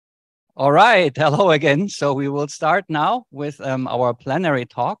All right, hello again. So we will start now with our plenary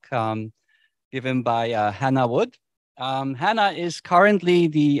talk given by Hannah Wood. Hannah is currently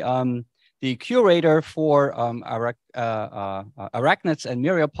the curator for arachnids and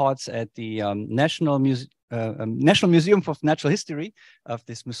myriapods at the National Museum of Natural History of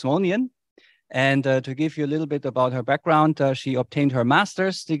the Smithsonian. And to give you a little bit about her background, she obtained her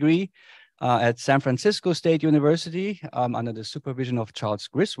master's degree at San Francisco State University under the supervision of Charles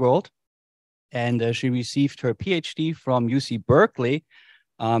Griswold. And she received her PhD from UC Berkeley,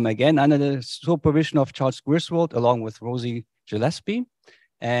 again under the supervision of Charles Griswold, along with Rosie Gillespie.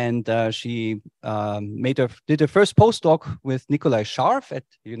 And she did her first postdoc with Nikolai Scharf at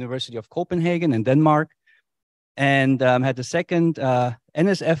the University of Copenhagen in Denmark, and had the second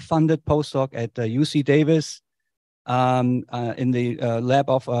NSF-funded postdoc at UC Davis in the lab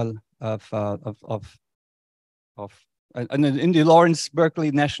in the Lawrence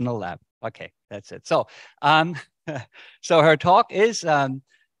Berkeley National Lab. Okay, that's it. So, so her talk is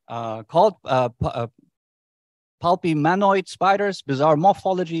called Palpimanoid spiders, bizarre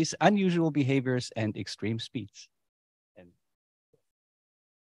morphologies, unusual behaviors, and extreme speeds.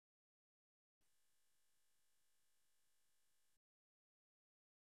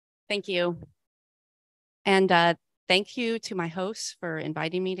 Thank you. And thank you to my hosts for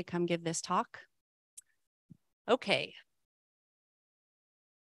inviting me to come give this talk. Okay.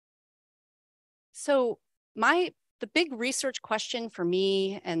 So the big research question for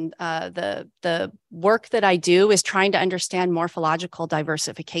me and the work that I do is trying to understand morphological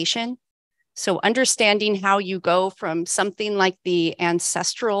diversification. So understanding how you go from something like the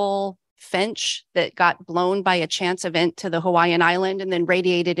ancestral finch that got blown by a chance event to the Hawaiian island and then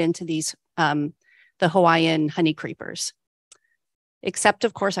radiated into these the Hawaiian honey creepers. Except,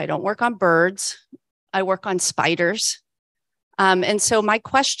 of course, I don't work on birds. I work on spiders. And so my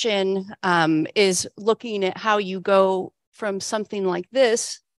question is looking at how you go from something like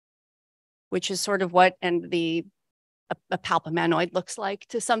this, which is sort of what a palpimanoid looks like,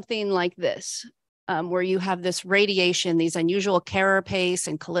 to something like this, where you have this radiation, these unusual carapace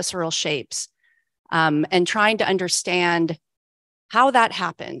and chelicerol shapes, and trying to understand how that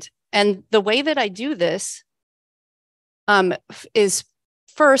happened. And the way that I do this is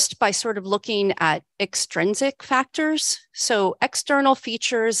first by sort of looking at extrinsic factors. So external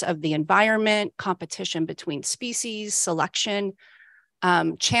features of the environment, competition between species, selection,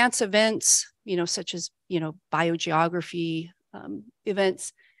 chance events, such as, biogeography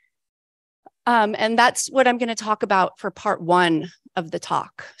events. And that's what I'm going to talk about for part one of the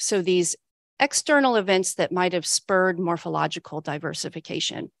talk. So these external events that might have spurred morphological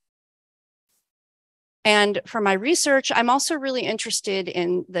diversification. And for my research, I'm also really interested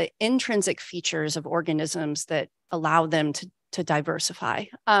in the intrinsic features of organisms that allow them to diversify.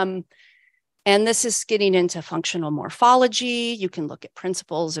 And this is getting into functional morphology. You can look at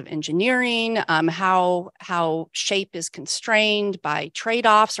principles of engineering, how shape is constrained by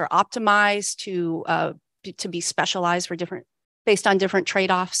trade-offs or optimized to be specialized for based on different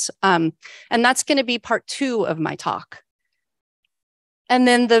trade-offs. And that's going to be part two of my talk. And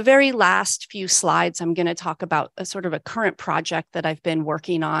then the very last few slides, I'm going to talk about a sort of a current project that I've been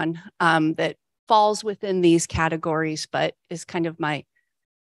working on that falls within these categories, but is kind of my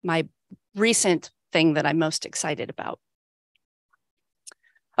recent thing that I'm most excited about.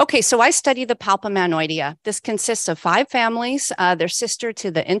 Okay, so I study the Palpimanoidea. This consists of 5 families. They're sister to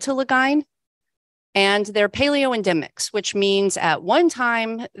the Entelogine, and they're paleoendemics, which means at one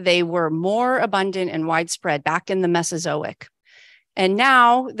time they were more abundant and widespread back in the Mesozoic. And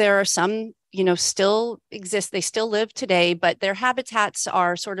now there are some, still exist, they still live today, but their habitats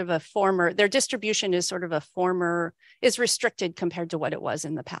are sort of their distribution is sort of is restricted compared to what it was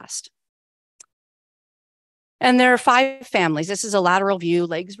in the past. And there are 5 families. This is a lateral view,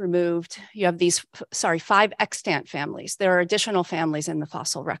 legs removed. You have 5 extant families. There are additional families in the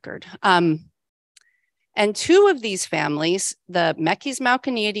fossil record. And 2 of these families, the Mechis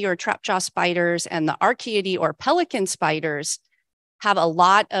malconiidae or trapjaw spiders and the Archaeidae or pelican spiders, have a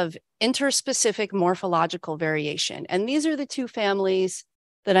lot of interspecific morphological variation. And these are the 2 families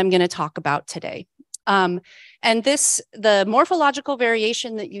that I'm going to talk about today. And the morphological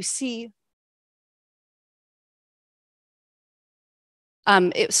variation that you see,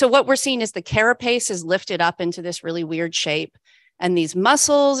 so what we're seeing is the carapace is lifted up into this really weird shape, and these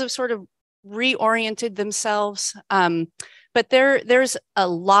muscles have sort of reoriented themselves. But there's a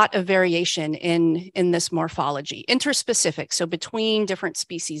lot of variation in this morphology, interspecific, so between different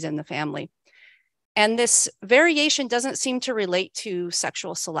species in the family. And this variation doesn't seem to relate to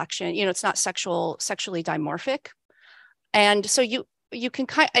sexual selection. It's not sexually dimorphic. And so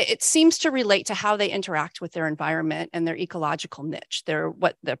it seems to relate to how they interact with their environment and their ecological niche,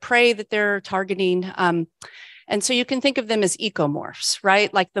 the prey that they're targeting. And so you can think of them as ecomorphs,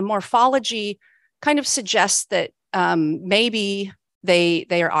 right? Like the morphology kind of suggests that maybe they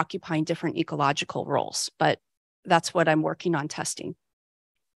are occupying different ecological roles, but that's what I'm working on testing.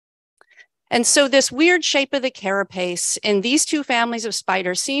 And so this weird shape of the carapace in these two families of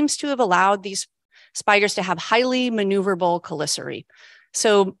spiders seems to have allowed these spiders to have highly maneuverable chelicerae.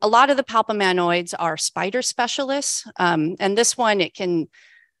 So a lot of the Palpimanoids are spider specialists. And this one, it can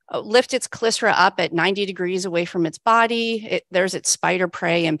lift its chelicera up at 90 degrees away from its body. There's its spider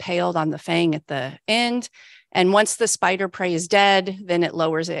prey impaled on the fang at the end. And once the spider prey is dead, then it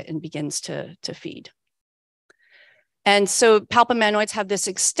lowers it and begins to feed. And so Palpimanoids have this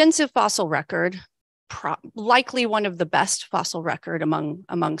extensive fossil record, likely one of the best fossil record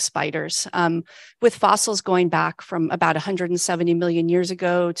among spiders, with fossils going back from about 170 million years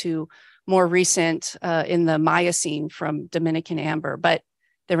ago to more recent in the Miocene from Dominican amber, but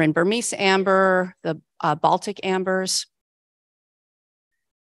they're in Burmese amber, the Baltic ambers.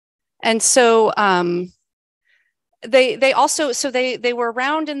 And so they were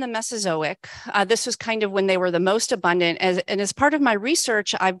around in the Mesozoic. This was kind of when they were the most abundant. And as part of my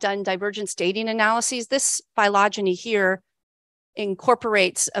research, I've done divergence dating analyses. This phylogeny here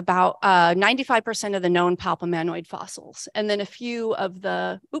incorporates about 95% of the known Palpimanoid fossils. And then a few of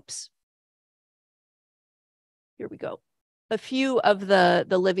the, here we go. A few of the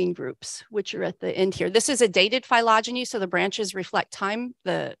living groups, which are at the end here. This is a dated phylogeny, so the branches reflect time,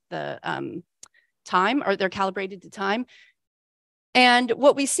 time, or they're calibrated to time. And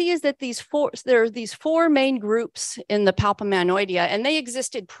what we see is that there are these four main groups in the Palpimanoidea, and they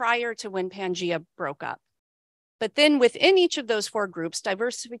existed prior to when Pangea broke up. But then within each of those four groups,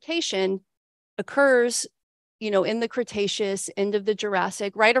 diversification occurs, in the Cretaceous, end of the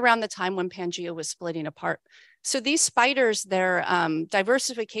Jurassic, right around the time when Pangea was splitting apart. So these spiders, their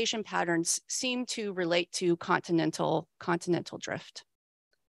diversification patterns seem to relate to continental drift.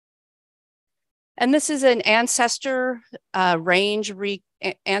 And this is an ancestor estimation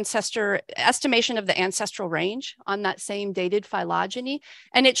of the ancestral range on that same dated phylogeny.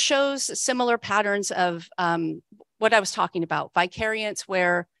 And it shows similar patterns of what I was talking about, vicariance,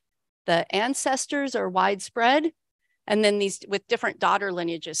 where the ancestors are widespread, and then these with different daughter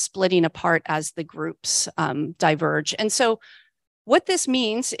lineages splitting apart as the groups diverge. And so what this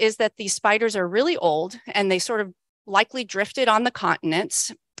means is that these spiders are really old, and they sort of likely drifted on the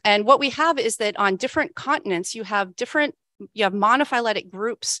continents. And what we have is that on different continents, you have monophyletic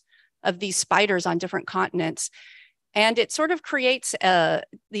groups of these spiders on different continents. And it sort of creates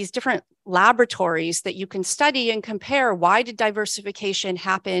these different laboratories that you can study and compare. Why did diversification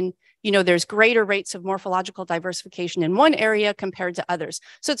happen? There's greater rates of morphological diversification in one area compared to others.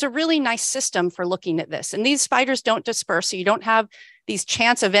 So it's a really nice system for looking at this. And these spiders don't disperse, so you don't have these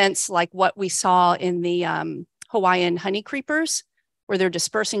chance events like what we saw in the Hawaiian honey creepers, where they're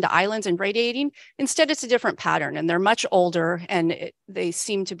dispersing to islands and radiating. Instead, it's a different pattern, and they're much older, and they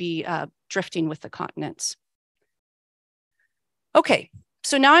seem to be drifting with the continents. Okay,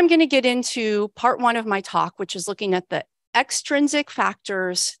 so now I'm going to get into part one of my talk, which is looking at the extrinsic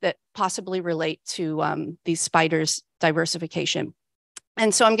factors that possibly relate to these spiders' diversification.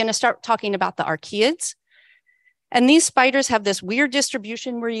 And so I'm going to start talking about the archaeids. And these spiders have this weird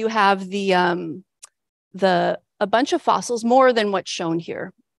distribution where you have a bunch of fossils, more than what's shown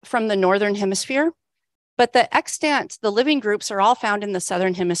here, from the northern hemisphere. But the living groups are all found in the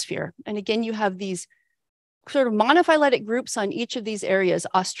southern hemisphere. And again, you have these sort of monophyletic groups on each of these areas: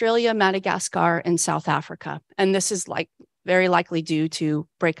 Australia, Madagascar, and South Africa. And this is very likely due to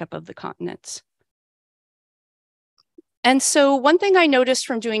breakup of the continents. And so one thing I noticed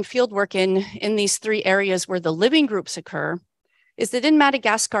from doing field work in these three areas where the living groups occur is that in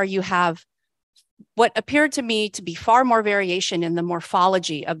Madagascar, you have what appeared to me to be far more variation in the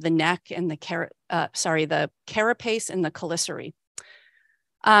morphology of the neck and the carapace and the chelicerae.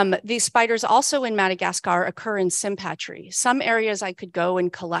 These spiders also in Madagascar occur in sympatry. Some areas I could go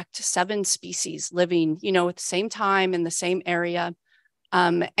and collect 7 species living, at the same time in the same area.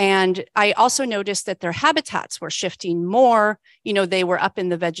 And I also noticed that their habitats were shifting more. They were up in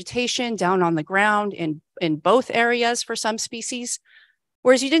the vegetation, down on the ground in both areas for some species.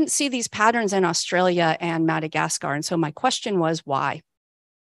 Whereas you didn't see these patterns in Australia and Madagascar. And so my question was, why?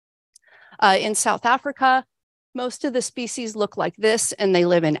 In South Africa, most of the species look like this, and they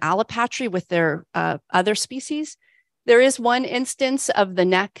live in allopatry with their other species. There is one instance of the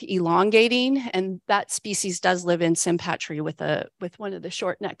neck elongating, and that species does live in sympatry with one of the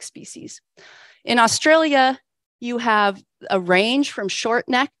short neck species. In Australia, You have a range from short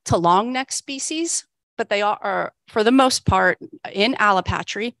neck to long neck species, but they are, for the most part, in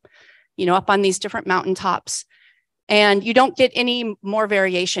allopatry, up on these different mountaintops. And you don't get any more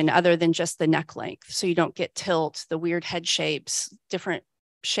variation other than just the neck length. So you don't get tilt, the weird head shapes, different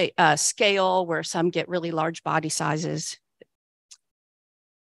scale where some get really large body sizes.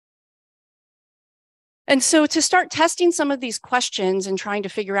 And so to start testing some of these questions and trying to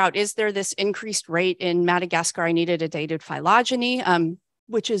figure out, is there this increased rate in Madagascar? I needed a dated phylogeny,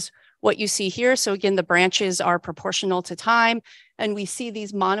 which is what you see here. So again, the branches are proportional to time, and we see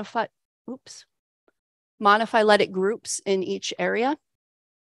these monophyletic groups in each area.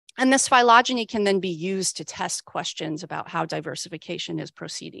 And this phylogeny can then be used to test questions about how diversification is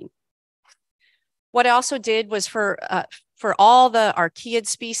proceeding. What I also did was for all the archaeid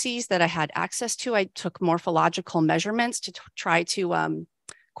species that I had access to, I took morphological measurements to try to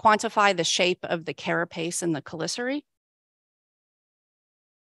quantify the shape of the carapace and the chelicerae.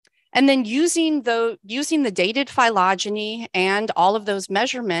 And then using the dated phylogeny and all of those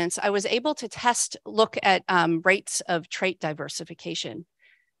measurements, I was able to look at rates of trait diversification.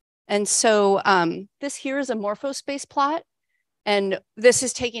 And so this here is a morphospace plot. And this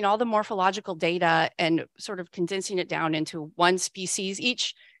is taking all the morphological data and sort of condensing it down into one species.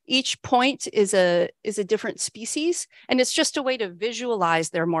 Each point is a different species, and it's just a way to visualize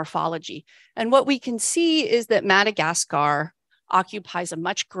their morphology. And what we can see is that Madagascar occupies a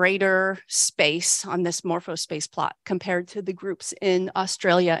much greater space on this morphospace plot compared to the groups in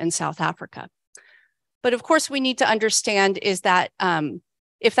Australia and South Africa. But of course, we need to understand is that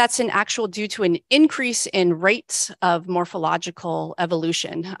if that's an actual due to an increase in rates of morphological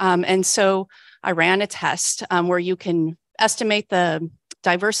evolution. And so I ran a test where you can estimate the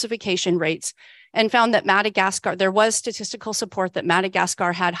diversification rates and found that Madagascar, there was statistical support that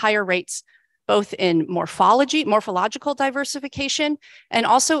Madagascar had higher rates both in morphological diversification and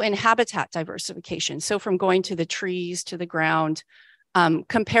also in habitat diversification. So from going to the trees to the ground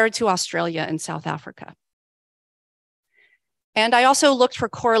compared to Australia and South Africa. And I also looked for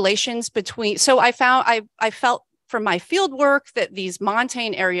correlations between, so I felt from my field work that these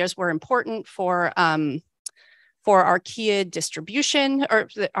montane areas were important for archaeid distribution or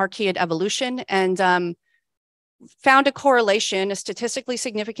archaeid evolution, and found a statistically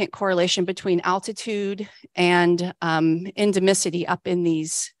significant correlation between altitude and endemicity up in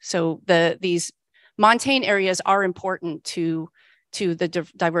these. So these montane areas are important to the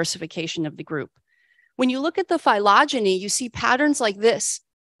diversification of the group. When you look at the phylogeny, you see patterns like this,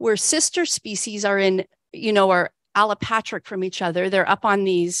 where sister species are are allopatric from each other. They're up on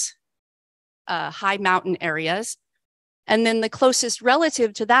these high mountain areas. And then the closest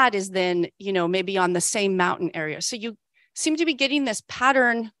relative to that is then, maybe on the same mountain area. So you seem to be getting this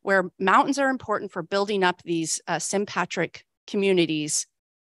pattern where mountains are important for building up these sympatric communities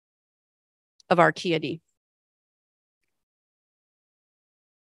of archaeidae.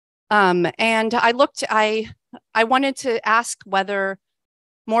 And I wanted to ask whether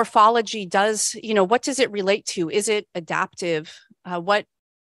morphology does, what does it relate to? Is it adaptive? What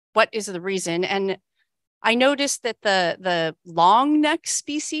is the reason? And I noticed that the long neck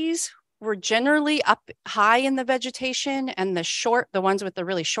species were generally up high in the vegetation, and the ones with the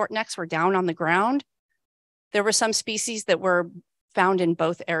really short necks were down on the ground. There were some species that were found in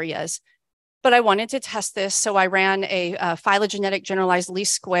both areas. But I wanted to test this, so I ran a phylogenetic generalized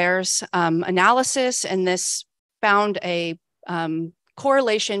least squares analysis, and this found a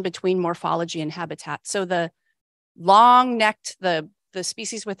correlation between morphology and habitat. So the long-necked, the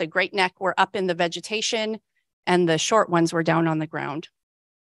species with a great neck were up in the vegetation, and the short ones were down on the ground.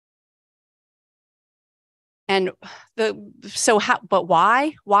 And but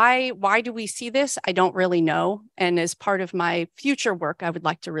why? Why do we see this? I don't really know. And as part of my future work, I would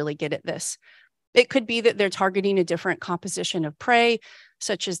like to really get at this. It could be that they're targeting a different composition of prey,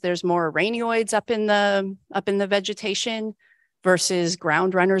 such as there's more araneoids up in the vegetation versus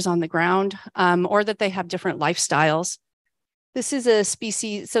ground runners on the ground, or that they have different lifestyles. This is a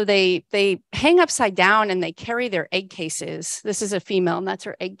species, so they hang upside down and they carry their egg cases. This is a female, and that's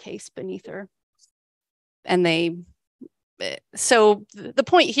her egg case beneath her. And so the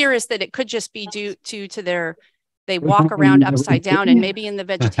point here is that it could just be due to they walk around upside down, and maybe in the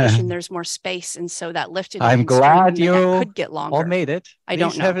vegetation there's more space, and so that lifted. I'm glad you could get longer. All made it. I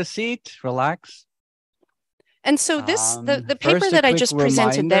don't know. Have a seat, relax. And so the paper that I just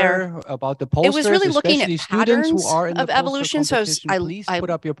presented there about the posters, it was really looking at patterns of evolution. So I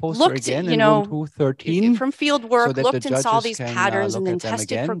put up your poster looked, again in room 213 from field work, so looked and saw these patterns, and then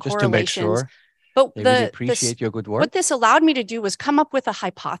tested for correlations. But they really appreciate your good work. What this allowed me to do was come up with a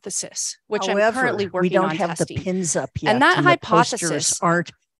hypothesis, which I'm currently working on testing. We don't have the pins up yet. And that hypothesis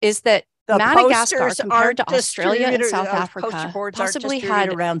is that Madagascar, compared to Australia and South Africa, possibly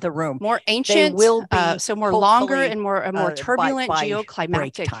had around the room. more ancient, so more longer and more turbulent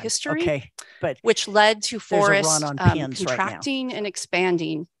geoclimatic history, which led to forests contracting and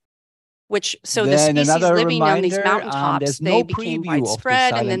expanding. So the species living on these mountaintops, they became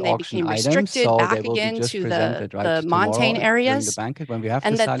widespread, and then they became restricted back again to the montane areas,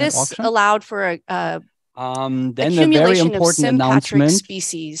 and that this allowed for then accumulation a very important of sympatric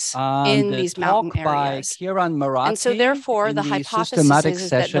species in these mountain areas. And so therefore, the hypothesis is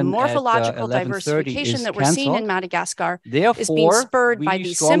that the morphological diversification that we're seeing in Madagascar is being spurred by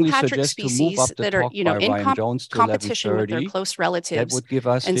these sympatric species that are, in competition with their close relatives.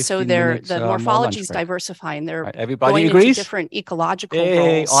 And so the morphologies diversifying. They're everybody going agrees? Into different ecological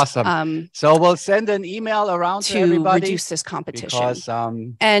roles. Awesome. So we'll send an email around to everybody reduce this competition. Because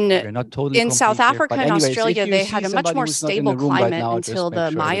and we're not totally in South Africa and Australia, they had a somebody much more stable climate until the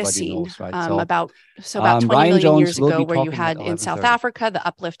Miocene, about 20 Ryan million Jones years will ago, be where you talking had at in South 11:30. Africa the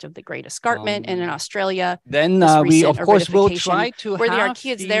uplift of the Great Escarpment, and in Australia, then this we recent of course will aridification, try to where the have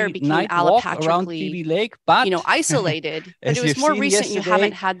archaeans there became night walk around allopatrically, Phoebe Lake, but isolated. But as it was you've more seen recent. You yesterday,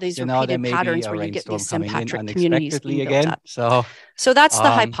 haven't had these there repeated may be patterns a where you get these rainstorm coming in sympatric communities being built again. up. So that's the we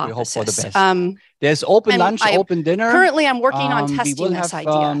hypothesis. hope for the best. There's open lunch, open dinner. Currently, I'm working on testing this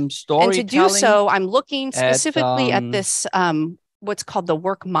idea. And to do so, I'm looking specifically at this, what's called the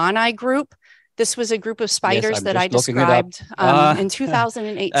Workmani group. This was a group of spiders that I described in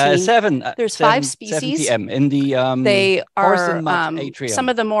 2018. There's 5 species. 7 p.m. in the they are atrium. Some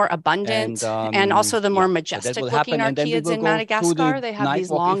of the more abundant and also the more majestic looking archaeids in Madagascar. They have these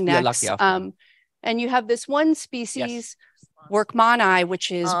long necks. And you have this one species, Workmani, which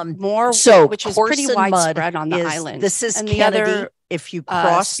is which is pretty widespread on the island. This is and Kennedy. The other if you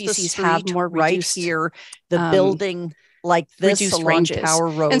cross species the have street more reduced, right here, the building like this along ranges. Tower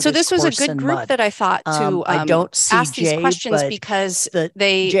Road. And so this was a good group that I thought to I don't see ask these questions because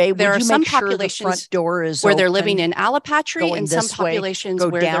there are some populations where they're living in allopatry and some populations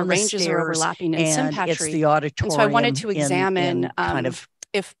where their ranges are overlapping in sympatry. And so I wanted to examine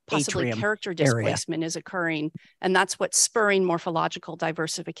if possibly character displacement is occurring, and that's what's spurring morphological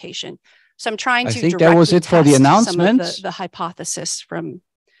diversification. So I'm trying to directly that was it for the announcement. Some of the hypothesis from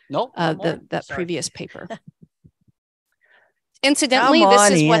that previous paper. Incidentally,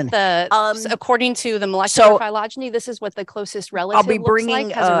 this is what the according to the molecular phylogeny, this is what the closest relative looks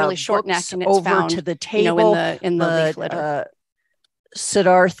like. Has a really short neck, and it's found to the table in the leaf litter.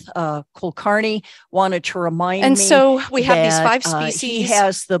 Siddharth Kulkarni wanted to remind me. And so we have these 5 species. He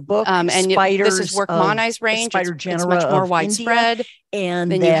has the book, and Spiders this is Workmani's range. It's much more widespread. India,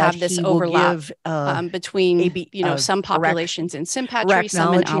 and then you have this overlap give, between some populations in sympatry,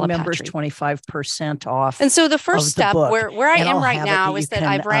 some in allopatry. Members 25% off. And so the first step where I am right now is that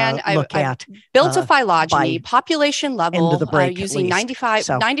I've built a phylogeny, population level, using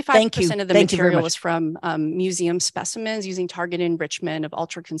 95% of the material was from museum specimens using target enrichment of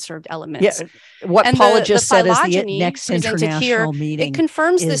ultra conserved elements. Yeah, what Paula just said is the next international here, meeting. It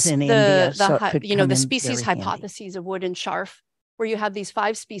confirms is in India, the species hypotheses of wood and scharf, where you have these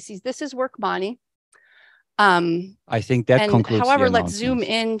 5 species. This is Workmani. I think that concludes. However, let's zoom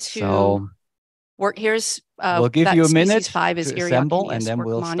into work. Here's we'll give you a minute 5 is to assemble, and then Workmani.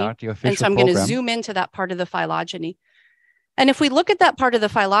 we'll start the official And so I'm going to zoom into that part of the phylogeny. And if we look at that part of the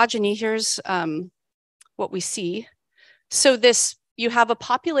phylogeny, here's what we see. So you have a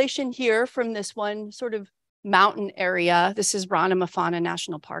population here from this one sort of mountain area. This is Ranamafana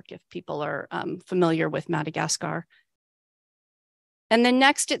National Park, if people are familiar with Madagascar. And then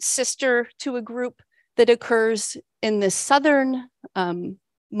next, it's sister to a group that occurs in the southern,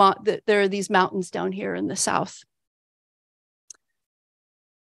 there are these mountains down here in the south.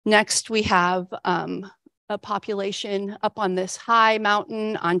 Next, we have a population up on this high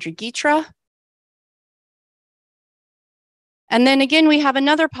mountain, Andrigitra. And then again, we have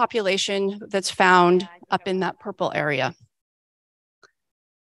another population that's found up in that purple area.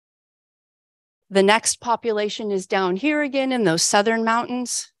 The next population is down here again in those southern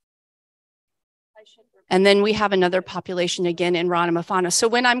mountains. And then we have another population again in Ranamafana. So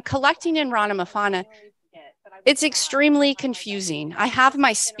when I'm collecting in Ranamafana, it's extremely confusing. I have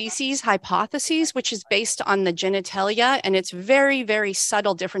my species hypotheses, which is based on the genitalia, and it's very, very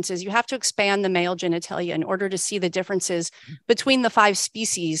subtle differences. You have to expand the male genitalia in order to see the differences between the 5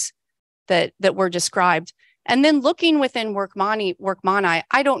 species that were described. And then looking within Workmani,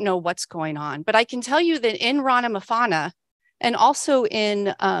 I don't know what's going on, but I can tell you that in Ranamafana and also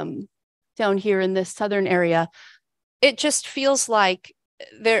in, down here in this southern area, it just feels like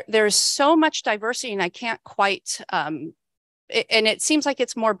there's so much diversity, and I can't quite, and it seems like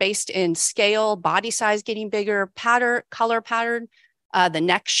it's more based in scale, body size getting bigger, pattern, color pattern, the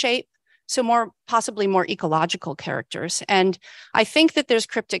neck shape. So possibly more ecological characters. And I think that there's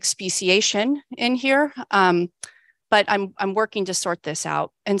cryptic speciation in here, but I'm working to sort this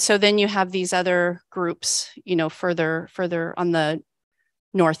out. And so then you have these other groups, you know, further on the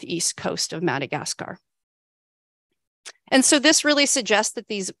northeast coast of Madagascar. And so this really suggests that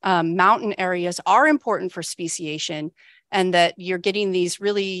these mountain areas are important for speciation, and that you're getting these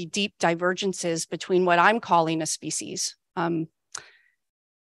really deep divergences between what I'm calling a species.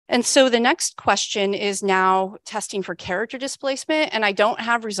 And so the next question is now testing for character displacement. And I don't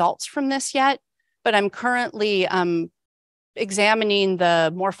have results from this yet, but I'm currently examining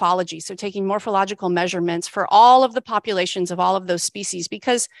the morphology. So taking morphological measurements for all of the populations of all of those species,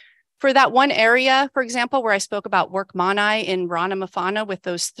 because for that one area, for example, where I spoke about Workmanni in Rana Mafana with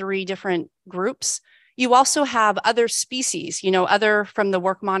those 3 different groups, you also have other species, you know, other from the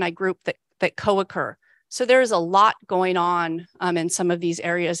Workmanni group that co-occur. So there's a lot going on in some of these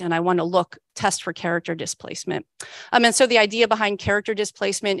areas, and I want to test for character displacement. And so the idea behind character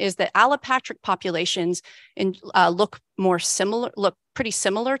displacement is that allopatric populations look pretty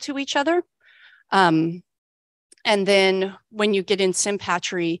similar to each other. And then when you get in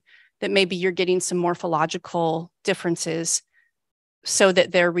sympatry, that maybe you're getting some morphological differences so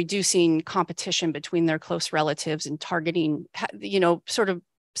that they're reducing competition between their close relatives and targeting, you know, sort of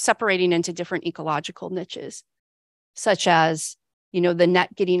separating into different ecological niches, such as, you know, the neck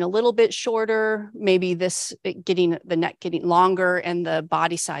getting a little bit shorter, maybe the neck getting longer and the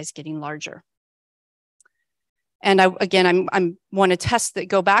body size getting larger. And I want to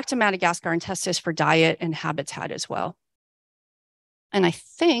go back to Madagascar and test this for diet and habitat as well. And I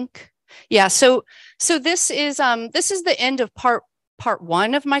think, yeah, so this is the end of part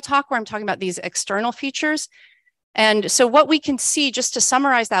 1 of my talk, where I'm talking about these external features. And so what we can see, just to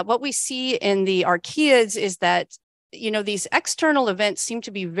summarize that, what we see in the archaeids is that, you know, these external events seem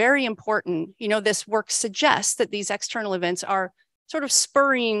to be very important. You know, this work suggests that these external events are sort of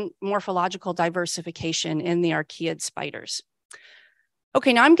spurring morphological diversification in the archaeid spiders.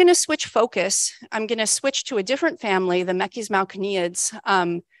 Okay, now I'm going to switch focus. I'm going to switch to a different family, the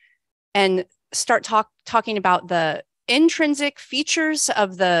Mechysmalconiids, and start talking about the intrinsic features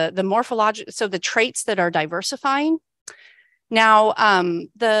of the morphological, so the traits that are diversifying. Now,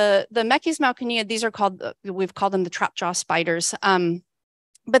 the Mechysmalconiid, these are we've called them the trapjaw spiders,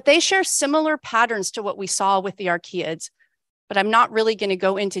 but they share similar patterns to what we saw with the archaeids. But I'm not really going to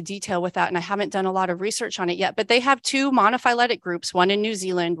go into detail with that, and I haven't done a lot of research on it yet. But they have 2 monophyletic groups, one in New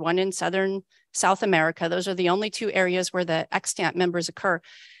Zealand, one in South America. Those are the only 2 areas where the extant members occur.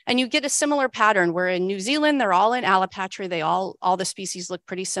 And you get a similar pattern where in New Zealand, they're all in allopatry. All the species look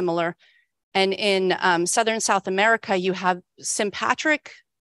pretty similar. And in Southern South America, you have sympatric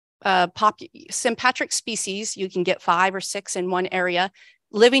species. You can get 5 or 6 in one area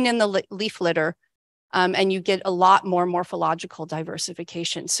living in the leaf litter. And you get a lot more morphological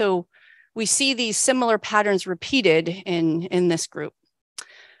diversification. So we see these similar patterns repeated in this group.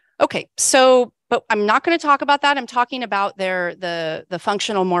 Okay, but I'm not going to talk about that. I'm talking about the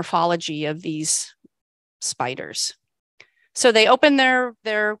functional morphology of these spiders. So they open their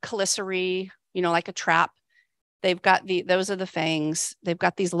chelicerae, you know, like a trap. They've got those are the fangs. They've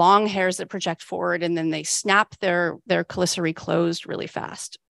got these long hairs that project forward, and then they snap their chelicerae closed really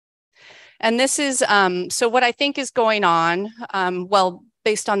fast. And this is, so what I think is going on, well,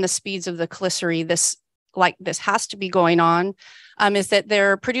 based on the speeds of the chelicerae, this has to be going on, is that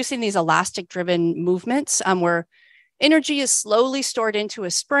they're producing these elastic-driven movements where energy is slowly stored into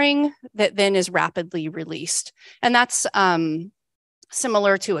a spring that then is rapidly released. And that's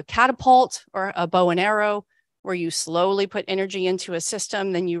similar to a catapult or a bow and arrow, where you slowly put energy into a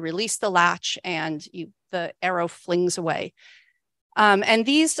system, then you release the latch and the arrow flings away. And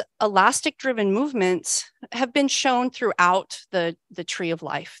these elastic-driven movements have been shown throughout the tree of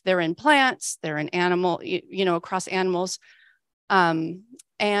life. They're in plants, they're in animal, you know, across animals. But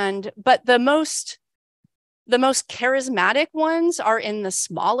the most charismatic ones are in the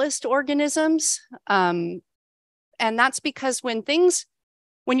smallest organisms. And that's because when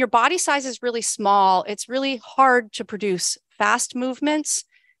your body size is really small, it's really hard to produce fast movements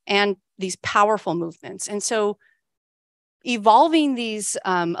and these powerful movements. And so evolving these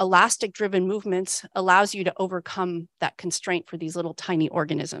elastic-driven movements allows you to overcome that constraint for these little tiny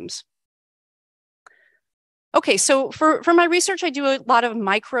organisms. Okay, so for my research, I do a lot of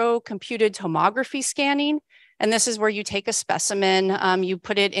micro-computed tomography scanning. And this is where you take a specimen, you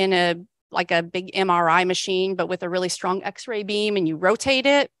put it in like a big MRI machine, but with a really strong X-ray beam, and you rotate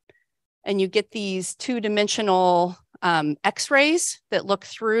it, and you get these two-dimensional X-rays that look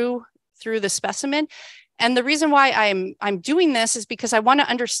through the specimen. And the reason why I'm doing this is because I want to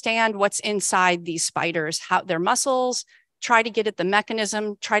understand what's inside these spiders, how their muscles, try to get at the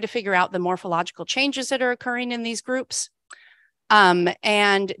mechanism, try to figure out the morphological changes that are occurring in these groups.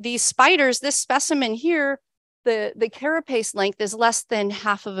 And these spiders, this specimen here, the carapace length is less than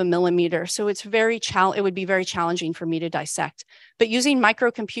 0.5 millimeter. So it's it would be very challenging for me to dissect. But using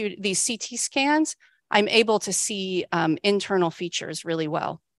these CT scans, I'm able to see internal features really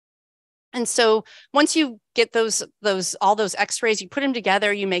well. And so once you get all those X-rays, you put them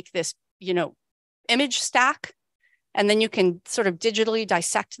together, you make this, image stack, and then you can sort of digitally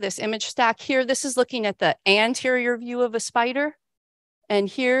dissect this image stack. Here, this is looking at the anterior view of a spider. And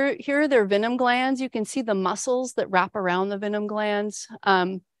here are their venom glands. You can see the muscles that wrap around the venom glands.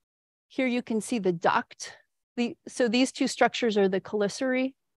 Here you can see the duct. So these two structures are the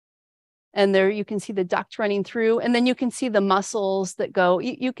chelicerae. And there you can see the duct running through. And then you can see the muscles that go.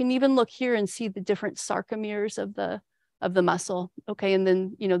 You can even look here and see the different sarcomeres of the muscle. Okay, and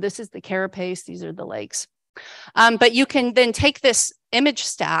then, this is the carapace. These are the legs. But you can then take this image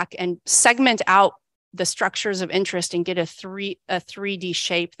stack and segment out the structures of interest and get a 3D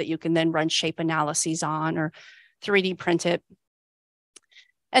shape that you can then run shape analyses on or 3D print it.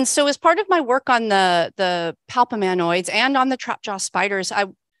 And so as part of my work on the palpimanoids and on the trapjaw spiders,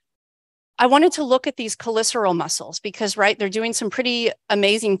 I wanted to look at these cheliceral muscles because, right, they're doing some pretty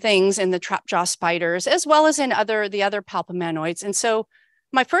amazing things in the trapjaw spiders as well as in the other palpimanoids. And so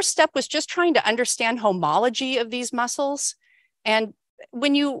my first step was just trying to understand homology of these muscles. And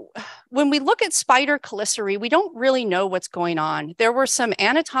when we look at spider chelicerae, we don't really know what's going on. There were some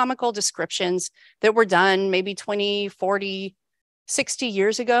anatomical descriptions that were done maybe 20, 40, 60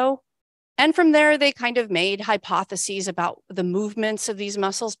 years ago. And from there, they kind of made hypotheses about the movements of these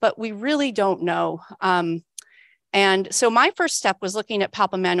muscles, but we really don't know. And so my first step was looking at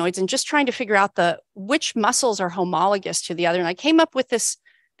palpimanoids and just trying to figure out which muscles are homologous to the other. And I came up with this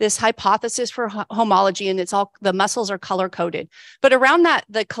hypothesis for homology, and the muscles are color-coded. But around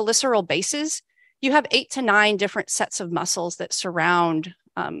the cheliceral bases, you have 8 to 9 different sets of muscles that surround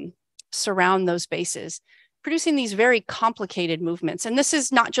those bases, producing these very complicated movements. And this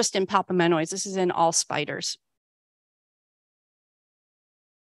is not just in palpimanoids, this is in all spiders.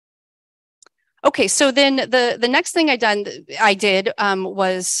 Okay, so then the next thing I did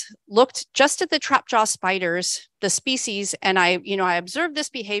was looked just at the trapjaw spiders, the species, and I observed this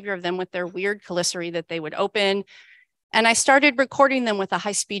behavior of them with their weird chelicerae that they would open, and I started recording them with a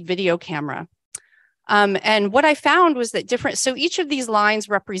high-speed video camera. And what I found was that so each of these lines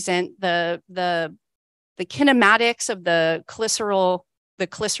represent the kinematics of the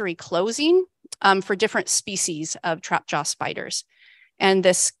chelicerae closing for different species of trapjaw spiders. And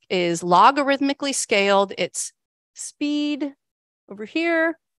this is logarithmically scaled. It's speed over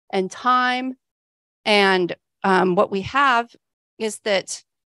here and time. And what we have is that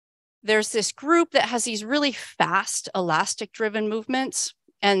there's this group that has these really fast elastic-driven movements,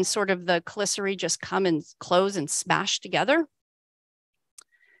 and sort of the chelicerae just come and close and smash together.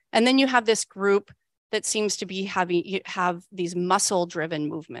 And then you have this group that seems to have these muscle-driven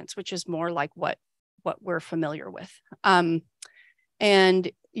movements, which is more like what we're familiar with. And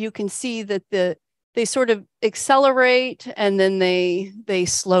you can see that they sort of accelerate and then they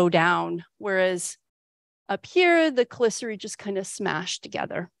slow down, whereas up here, the chelicerae just kind of smash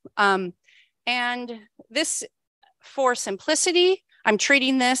together. And this, for simplicity, I'm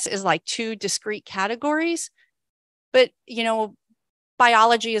treating this as like 2 discrete categories, but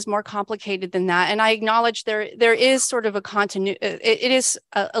biology is more complicated than that. And I acknowledge there is sort of a it is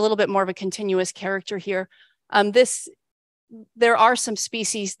a little bit more of a continuous character here. There are some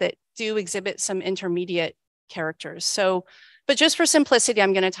species that do exhibit some intermediate characters. So, but just for simplicity,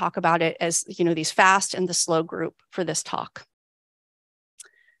 I'm going to talk about it as, these fast and the slow group for this talk.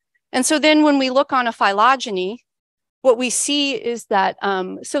 And so then when we look on a phylogeny, what we see is that,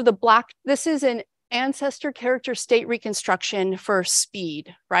 this is an ancestor character state reconstruction for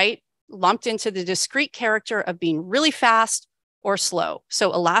speed, right? Lumped into the discrete character of being really fast or slow.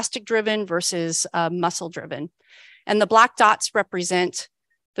 So elastic driven versus muscle driven. And the black dots represent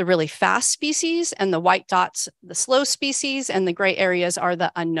the really fast species, and the white dots, the slow species, and the gray areas are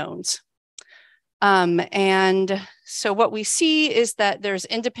the unknowns. And so what we see is that there's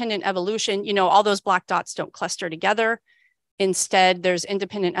independent evolution. All those black dots don't cluster together. Instead, there's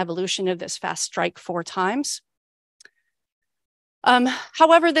independent evolution of this fast strike 4 times.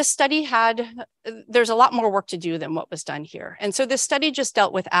 However, this study there's a lot more work to do than what was done here. And so this study just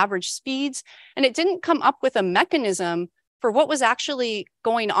dealt with average speeds, and it didn't come up with a mechanism for what was actually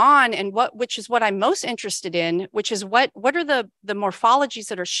going on, and which is what I'm most interested in, which is what are the morphologies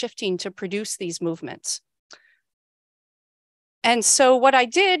that are shifting to produce these movements. And so what I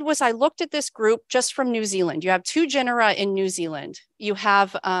did was I looked at this group just from New Zealand. You have 2 genera in New Zealand. You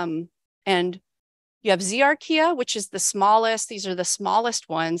have Zearchia, which is the smallest. These are the smallest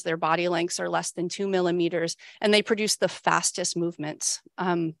ones. Their body lengths are less than 2 millimeters, and they produce the fastest movements.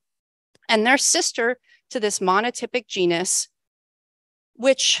 And their sister to this monotypic genus,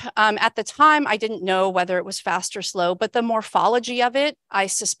 which at the time I didn't know whether it was fast or slow, but the morphology of it, I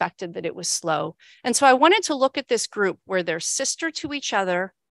suspected that it was slow. And so I wanted to look at this group where they're sister to each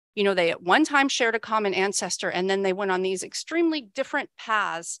other. You know, they at one time shared a common ancestor, and then they went on these extremely different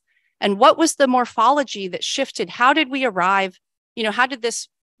paths. And what was the morphology that shifted? How did we arrive? You know,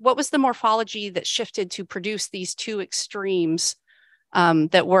 what was the morphology that shifted to produce these 2 extremes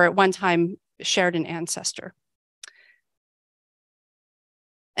that were at one time shared an ancestor?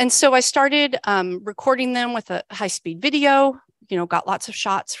 And so I started recording them with a high-speed video, you know, got lots of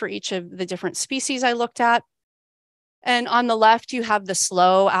shots for each of the different species I looked at. And on the left, you have the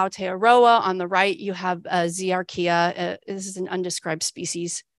slow Aotearoa. On the right, you have Zearchia. This is an undescribed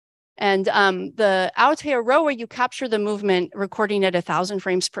species. And the Aotearoa, you capture the movement recording at 1,000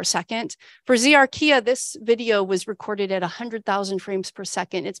 frames per second. For Zearchia, this video was recorded at 100,000 frames per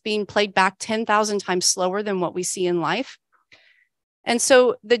second. It's being played back 10,000 times slower than what we see in life. And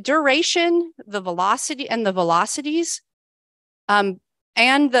so the duration, the velocity, and the velocities, and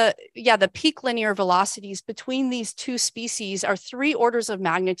the peak linear velocities between these 2 species are 3 orders of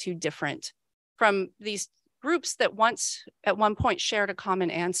magnitude different from these groups that at one point shared a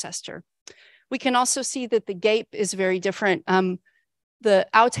common ancestor. We can also see that the gape is very different. The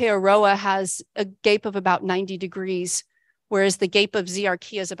Aotearoa has a gape of about 90 degrees, whereas the gape of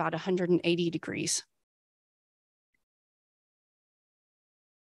Zearchia is about 180 degrees.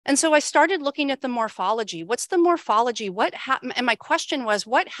 And so I started looking at the morphology. What's the morphology? What happened? And my question was,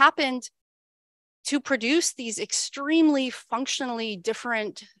 what happened to produce these extremely functionally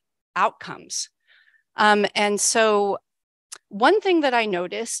different outcomes? And so one thing that I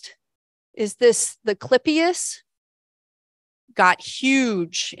noticed is the clypeus got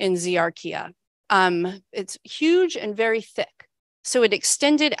huge in Zearchia. It's huge and very thick. So it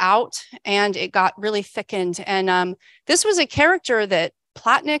extended out and it got really thickened. And this was a character that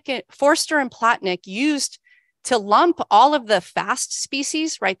Forster and Platnick used to lump all of the fast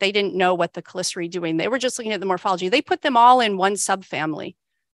species, right? They didn't know what the chelicerae doing. They were just looking at the morphology. They put them all in one subfamily.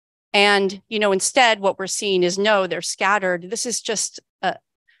 And, you know, instead what we're seeing is, no, they're scattered. This is just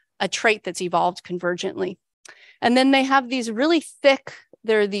a trait that's evolved convergently. And then they have these really thick,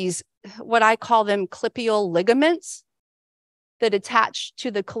 they're these, what I call them clypeal ligaments that attach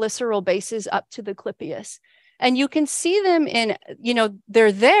to the cheliceral bases up to the clypeus. And you can see them in, you know,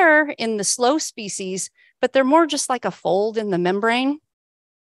 they're there in the slow species, but they're more just like a fold in the membrane.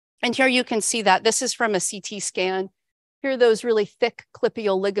 And here you can see that this is from a CT scan. Here are those really thick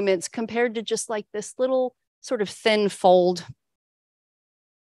clypeal ligaments compared to just like this little sort of thin fold.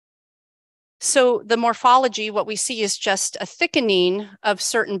 So the morphology, what we see is just a thickening of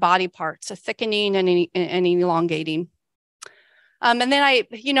certain body parts, a thickening and elongating. And then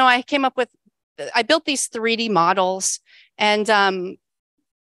I came up with, I built these 3D models, and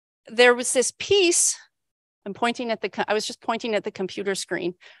there was this piece. I was just pointing at the computer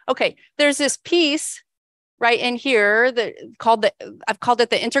screen. Okay, there's this piece right in here that I've called it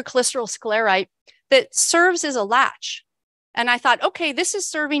the intercheliceraal sclerite that serves as a latch. And I thought, okay, this is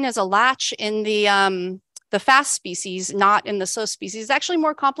serving as a latch in the fast species, not in the slow species. It's actually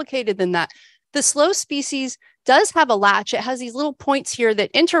more complicated than that. The slow species does have a latch. It has these little points here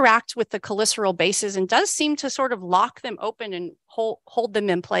that interact with the cheliceral bases and does seem to sort of lock them open and hold them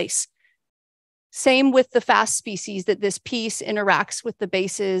in place. Same with the fast species, that this piece interacts with the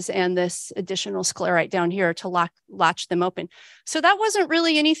bases and this additional sclerite down here to latch them open. So that wasn't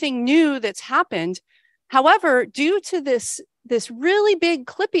really anything new that's happened. However, due to this really big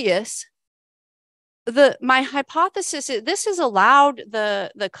clypeus, my hypothesis is this has allowed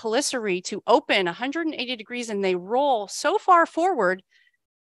the chelicerae to open 180 degrees, and they roll so far forward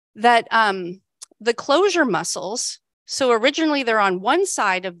that the closure muscles, so originally they're on one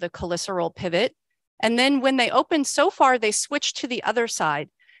side of the cheliceral pivot, and then when they open so far, they switch to the other side.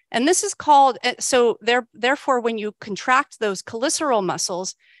 And this is called, so therefore, when you contract those cheliceral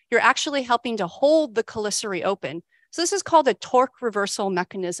muscles, you're actually helping to hold the chelicerae open. So this is called a torque reversal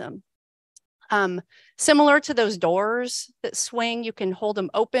mechanism. Similar to those doors that swing, you can hold them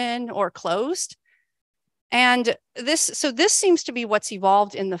open or closed. And this seems to be what's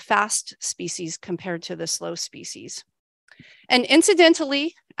evolved in the fast species compared to the slow species. And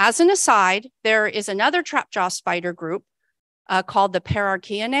incidentally, as an aside, there is another trapjaw spider group called the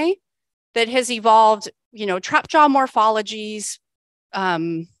Pararchaeinae that has evolved, trapjaw morphologies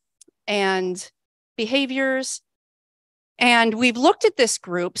and behaviors. And we've looked at this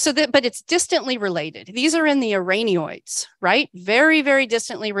group, but it's distantly related. These are in the Araneoids, right? Very, very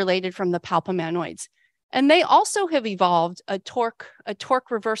distantly related from the Palpimanoids. And they also have evolved a torque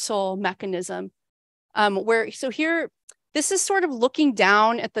reversal mechanism here, this is sort of looking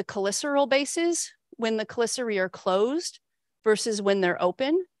down at the chelicerae bases when the chelicerae are closed versus when they're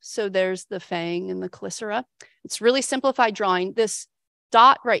open. So there's the fang and the chelicera. It's really simplified drawing. This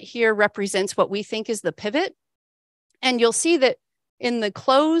dot right here represents what we think is the pivot. And you'll see that in the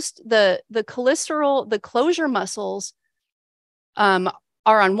closed, the closure muscles are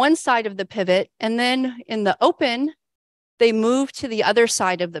on one side of the pivot. And then in the open, they move to the other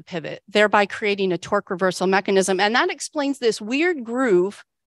side of the pivot, thereby creating a torque reversal mechanism. And that explains this weird groove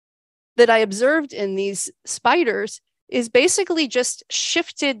that I observed in these spiders is basically just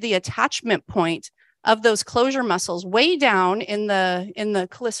shifted the attachment point of those closure muscles way down in the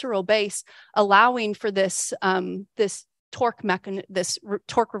chelicerae base, allowing for this torque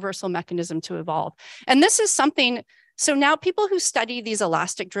reversal mechanism to evolve. And this is something. So now people who study these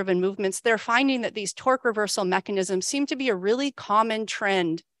elastic driven movements, they're finding that these torque reversal mechanisms seem to be a really common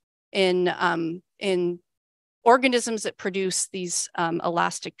trend in organisms that produce these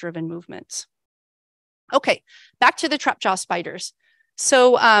elastic driven movements. Okay, back to the trapjaw spiders.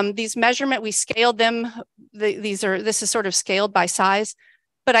 So these we scaled them. This is sort of scaled by size,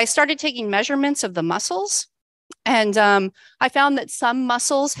 but I started taking measurements of the muscles. And I found that some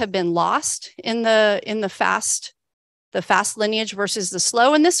muscles have been lost in the fast lineage versus the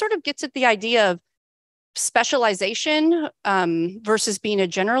slow. And this sort of gets at the idea of specialization versus being a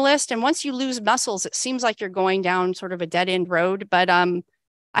generalist. And once you lose muscles, it seems like you're going down sort of a dead end road. But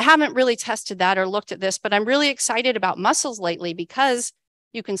I haven't really tested that or looked at this, but I'm really excited about muscles lately because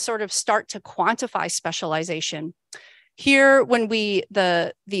you can sort of start to quantify specialization. Here, when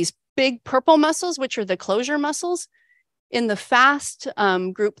these big purple muscles, which are the closure muscles, in the fast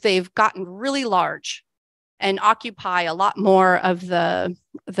group, they've gotten really large and occupy a lot more of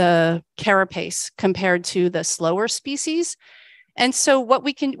the carapace compared to the slower species. And so what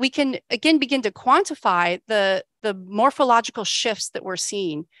we can again begin to quantify the morphological shifts that we're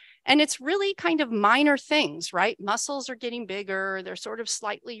seeing. And it's really kind of minor things, right? Muscles are getting bigger. They're sort of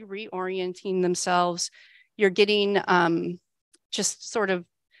slightly reorienting themselves. You're getting just sort of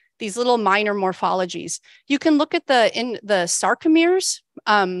these little minor morphologies. You can look at the sarcomeres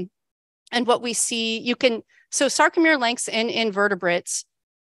and what we see. So sarcomere lengths in invertebrates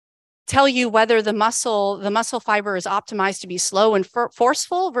tell you whether the muscle fiber is optimized to be slow and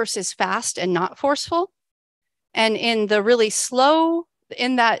forceful versus fast and not forceful. And in the really slow,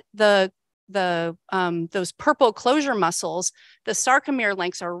 in that those purple closure muscles, the sarcomere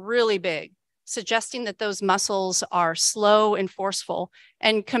lengths are really big, suggesting that those muscles are slow and forceful.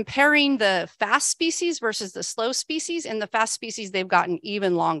 And comparing the fast species versus the slow species, in the fast species, they've gotten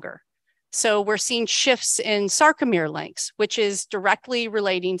even longer. So we're seeing shifts in sarcomere lengths, which is directly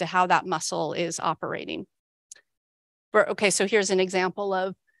relating to how that muscle is operating. Okay, so here's an example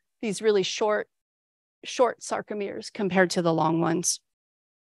of these really short sarcomeres compared to the long ones.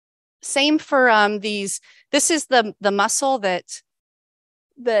 Same for these. This is the muscle that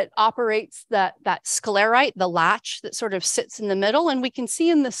operates that sclerite, the latch that sort of sits in the middle. And we can see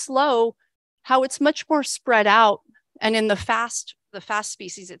in the slow how it's much more spread out. And in the fast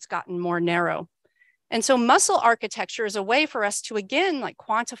species, it's gotten more narrow. And so muscle architecture is a way for us to, again, like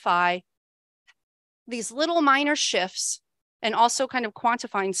quantify these little minor shifts and also kind of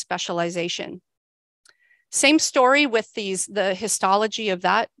quantifying specialization. Same story with the histology of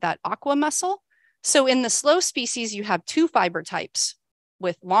that aqua muscle. So in the slow species, you have two fiber types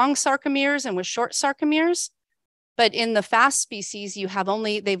with long sarcomeres and with short sarcomeres. But in the fast species,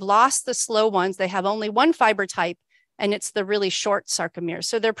 they've lost the slow ones. They have only one fiber type, and it's the really short sarcomeres.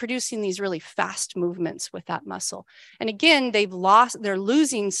 So they're producing these really fast movements with that muscle. And again, they're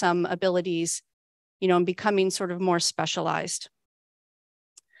losing some abilities, and becoming sort of more specialized.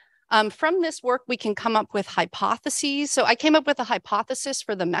 From this work, we can come up with hypotheses. So I came up with a hypothesis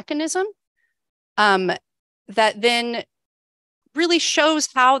for the mechanism that then really shows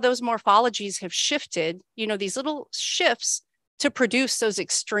how those morphologies have shifted, these little shifts to produce those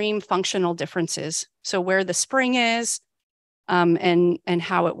extreme functional differences. So where the spring is and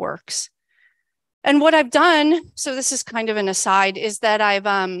how it works. And what I've done, so this is kind of an aside, is that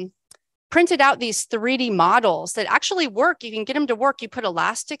I've printed out these 3D models that actually work. You can get them to work. You put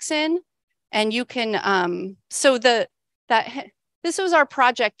elastics in, and you can, this was our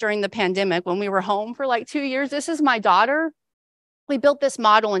project during the pandemic when we were home for like 2 years. This is my daughter. We built this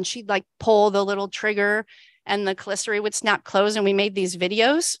model and she'd like pull the little trigger and the calicity would snap closed, and we made these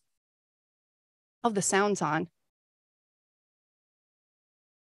videos. Oh, the sound's on.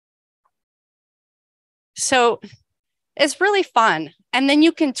 So it's really fun. And then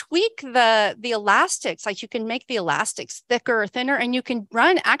you can tweak the elastics, like you can make the elastics thicker or thinner, and you can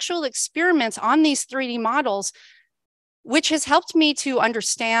run actual experiments on these 3D models, which has helped me to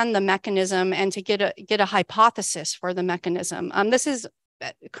understand the mechanism and to get a hypothesis for the mechanism. This is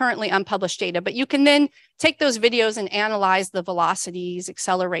currently unpublished data, but you can then take those videos and analyze the velocities,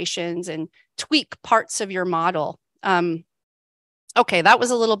 accelerations, and tweak parts of your model. Okay, that was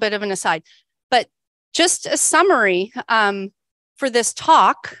a little bit of an aside, but just a summary for this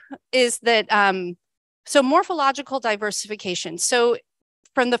talk is that, so morphological diversification. So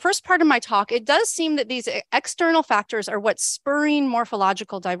from the first part of my talk, it does seem that these external factors are what's spurring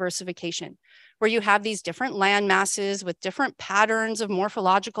morphological diversification, where you have these different land masses with different patterns of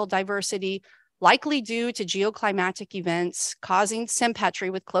morphological diversity, likely due to geoclimatic events causing sympatry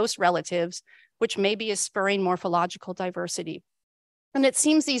with close relatives, which maybe is spurring morphological diversity. And it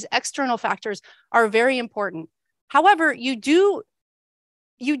seems these external factors are very important. However, you do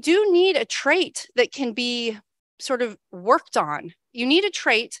need a trait that can be sort of worked on. You need a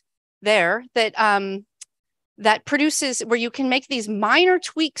trait there that that produces, where you can make these minor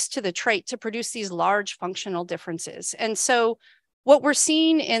tweaks to the trait to produce these large functional differences. And so what we're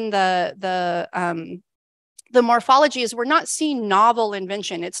seeing in the morphology is we're not seeing novel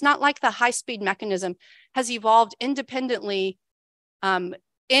invention. It's not like the high-speed mechanism has evolved independently in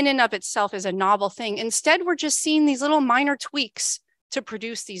and of itself as a novel thing. Instead, we're just seeing these little minor tweaks to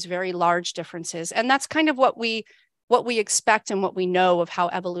produce these very large differences. And that's kind of what we expect and what we know of how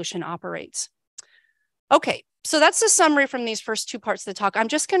evolution operates. Okay, so that's the summary from these first two parts of the talk. I'm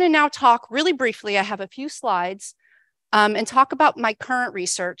just going to now talk really briefly. I have a few slides and talk about my current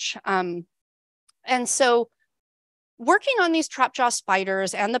research. And so working on these trapjaw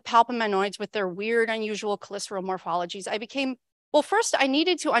spiders and the palpimanoids with their weird, unusual calliceral morphologies, I became, well, first I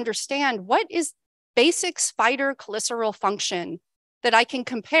needed to understand what is basic spider calliceral function that I can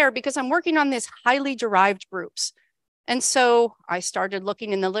compare, because I'm working on these highly derived groups. And so I started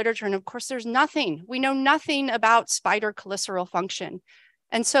looking in the literature, and of course there's nothing. We know nothing about spider calliceral function.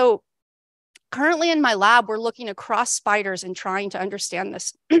 And so currently in my lab, we're looking across spiders and trying to understand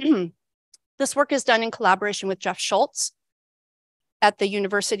this. This work is done in collaboration with Jeff Schultz at the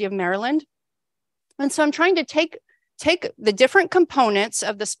University of Maryland. And so I'm trying to take the different components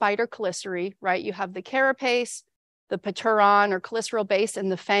of the spider callicity, right? You have the carapace, the paturon or calliceral base,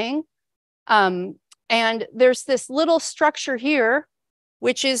 and the fang. And there's this little structure here,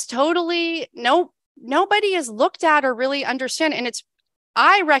 which is totally, nobody has looked at or really understand. And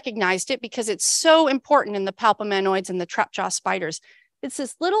I recognized it because it's so important in the palpimanoids and the trapjaw spiders. It's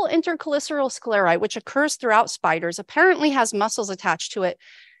this little intercalliceral sclerite, which occurs throughout spiders, apparently has muscles attached to it.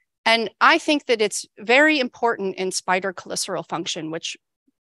 And I think that it's very important in spider calliceral function,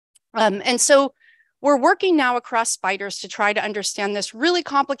 and so we're working now across spiders to try to understand this really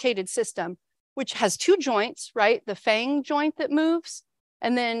complicated system, which has two joints, right? The fang joint that moves,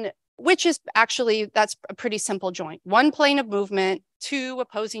 and then, which is actually, that's a pretty simple joint. One plane of movement, two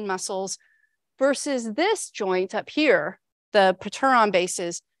opposing muscles, versus this joint up here, the paturon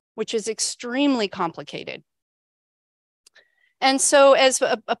bases, which is extremely complicated. And so as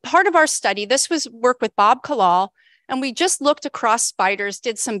a part of our study, this was work with Bob Kalal, and we just looked across spiders,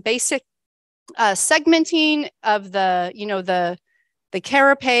 did some basic segmenting of the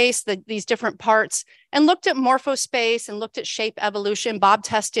carapace, these different parts, and looked at morphospace and looked at shape evolution. Bob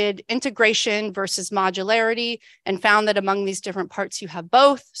tested integration versus modularity and found that among these different parts, you have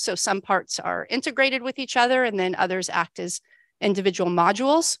both. So some parts are integrated with each other, and then others act as individual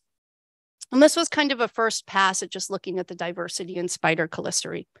modules. And this was kind of a first pass at just looking at the diversity in spider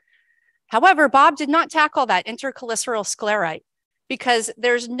callicity. However, Bob did not tackle that intercalliceral sclerite because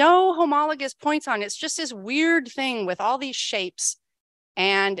there's no homologous points on it. It's just this weird thing with all these shapes,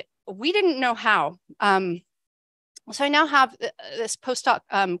 and we didn't know how. So I now have this postdoc,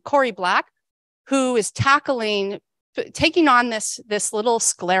 Corey Black, who is taking on this little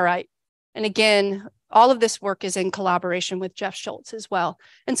sclerite. And again, all of this work is in collaboration with Jeff Schultz as well.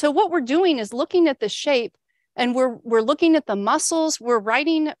 And so what we're doing is looking at the shape, and we're looking at the muscles. We're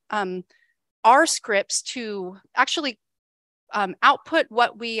writing R scripts to actually output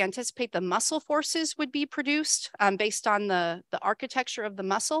what we anticipate the muscle forces would be produced based on the architecture of the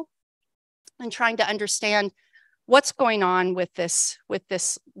muscle, and trying to understand what's going on with this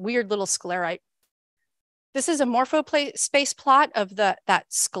weird little sclerite. This is a morphospace plot of that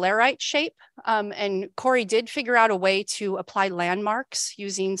sclerite shape. And Corey did figure out a way to apply landmarks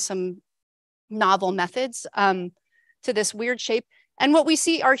using some novel methods to this weird shape. And what we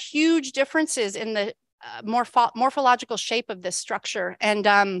see are huge differences in the morphological shape of this structure.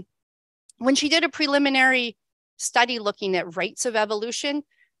 And when she did a preliminary study looking at rates of evolution,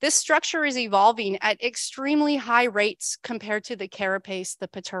 this structure is evolving at extremely high rates compared to the carapace, the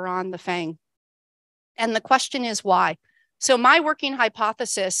pteron, the fang. And the question is why? So my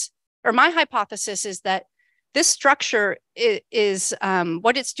hypothesis is that this structure is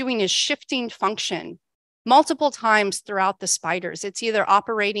what it's doing is shifting function multiple times throughout the spiders. It's either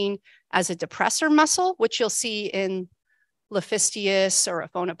operating as a depressor muscle, which you'll see in Lephistius or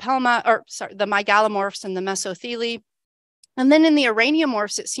Aphonopelma, or sorry, the megalomorphs and the mesotheli. And then in the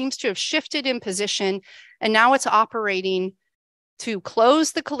araneomorphs, it seems to have shifted in position, and now it's operating to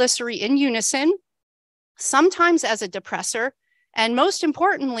close the chelicerae in unison, sometimes as a depressor, and most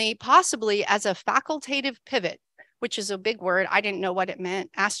importantly, possibly as a facultative pivot, which is a big word. I didn't know what it meant.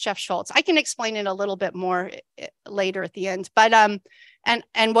 Ask Jeff Schultz. I can explain it a little bit more later at the end. But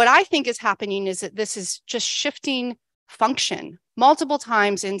and what I think is happening is that this is just shifting function multiple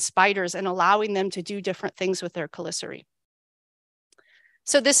times in spiders and allowing them to do different things with their chelicerae.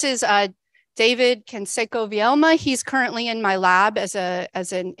 So this is David Canseco Vielma. He's currently in my lab as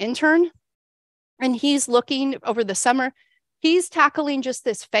an intern. And he's looking over the summer, he's tackling just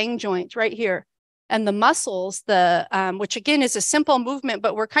this fang joint right here. And the muscles, which again is a simple movement,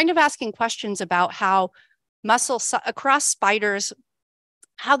 but we're kind of asking questions about how muscles across spiders,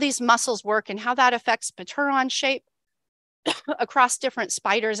 how these muscles work and how that affects pteron shape across different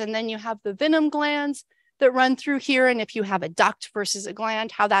spiders. And then you have the venom glands that run through here. And if you have a duct versus a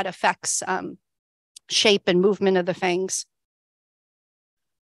gland, how that affects shape and movement of the fangs.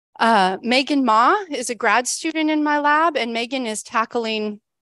 Megan Ma is a grad student in my lab, and Megan is tackling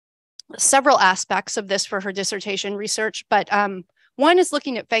several aspects of this for her dissertation research, but one is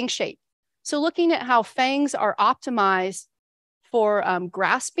looking at fang shape. So looking at how fangs are optimized for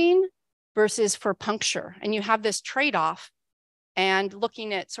grasping versus for puncture. And you have this trade-off and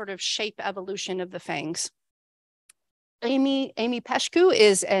looking at sort of shape evolution of the fangs. Amy Peshku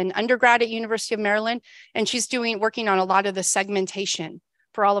is an undergrad at University of Maryland, and she's working on a lot of the segmentation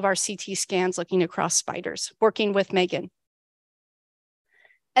for all of our CT scans looking across spiders, working with Megan.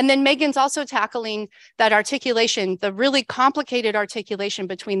 And then Megan's also tackling that articulation, the really complicated articulation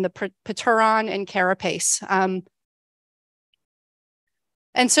between the pteron and carapace.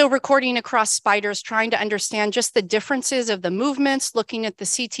 And so recording across spiders, trying to understand just the differences of the movements, looking at the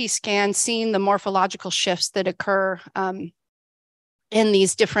CT scan, seeing the morphological shifts that occur in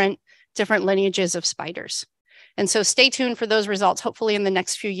these different lineages of spiders. And so stay tuned for those results. Hopefully in the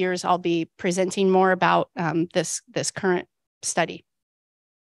next few years, I'll be presenting more about this current study.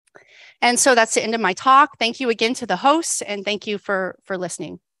 And so that's the end of my talk. Thank you again to the hosts, and thank you for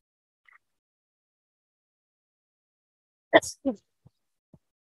listening.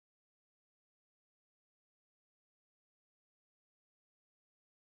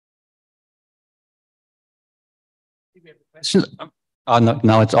 Questions? Oh, no,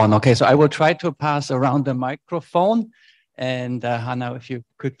 now it's on. Okay, so I will try to pass around the microphone. And Hannah, if you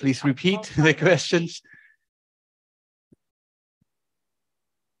could please repeat the questions.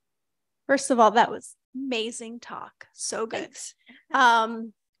 First of all, that was amazing talk. So good. A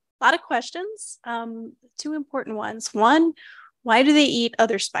lot of questions. Two important ones. One, why do they eat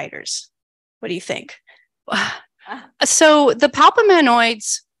other spiders? What do you think? So the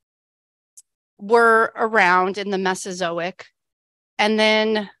Palpimanoids were around in the Mesozoic. And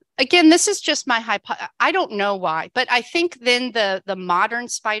then again, this is just my hypothesis. I don't know why, but I think then the modern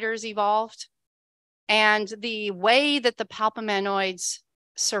spiders evolved, and the way that the Palpimanoids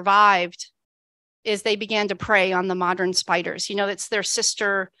survived is they began to prey on the modern spiders. You know, it's their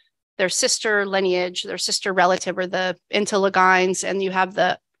sister lineage, their sister relative, or the entelogines, and you have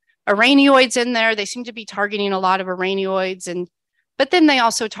the araneoids in there. They seem to be targeting a lot of araneoids, but then they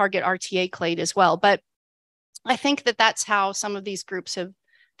also target RTA clade as well. But I think that that's how some of these groups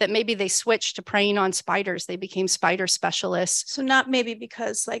that maybe they switched to preying on spiders. They became spider specialists. So not maybe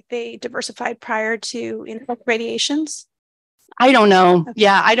because like they diversified prior to insect radiations? I don't know. Okay.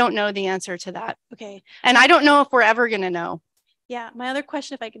 Yeah, I don't know the answer to that. Okay. And I don't know if we're ever going to know. Yeah. My other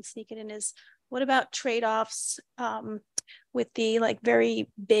question, if I can sneak it in, is what about trade-offs with the like very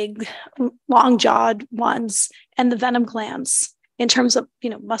big, long-jawed ones and the venom glands in terms of,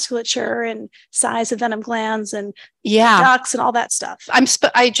 musculature and size of venom glands and ducts and all that stuff.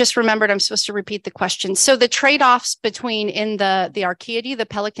 I just remembered I'm supposed to repeat the question. So the trade-offs between in the Archaeidae, the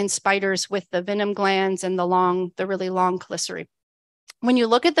pelican spiders with the venom glands and the really long chelicerae. When you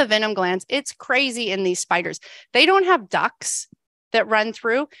look at the venom glands, it's crazy in these spiders. They don't have ducts that run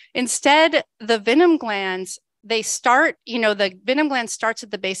through. Instead, the venom glands, they start, the venom gland starts at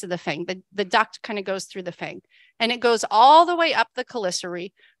the base of the fang. The duct kind of goes through the fang. And it goes all the way up the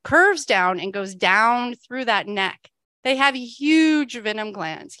chelicerae, curves down and goes down through that neck. They have huge venom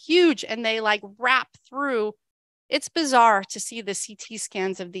glands, huge, and they like wrap through. It's bizarre to see the CT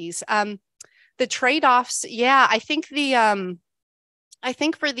scans of these. The trade-offs, I think I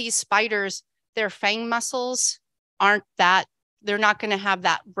think for these spiders, their fang muscles they're not going to have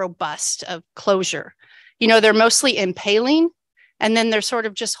that robust of closure. They're mostly impaling. And then they're sort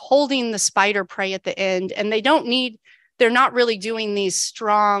of just holding the spider prey at the end. And they're not really doing these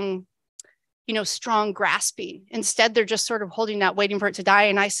strong grasping. Instead, they're just sort of holding that, waiting for it to die.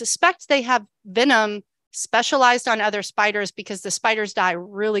 And I suspect they have venom specialized on other spiders because the spiders die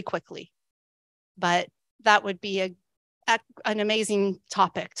really quickly. But that would be an amazing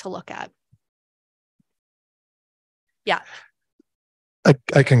topic to look at. Yeah.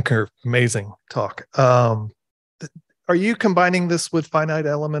 I concur. Amazing talk. Are you combining this with finite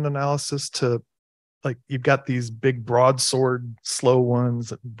element analysis to, like, you've got these big broadsword, slow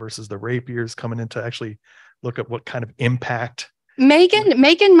ones versus the rapiers coming in to actually look at what kind of impact?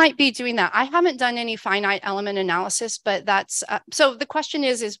 Megan might be doing that. I haven't done any finite element analysis, but that's, so the question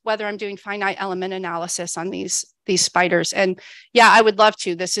is whether I'm doing finite element analysis on these spiders. And I would love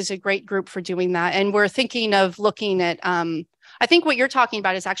to. This is a great group for doing that. And we're thinking of looking at, I think what you're talking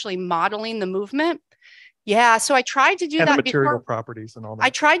about is actually modeling the movement. Yeah, so I tried to do and that the material before. Properties and all that.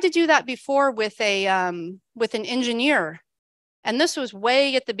 I tried to do that before with an engineer, and this was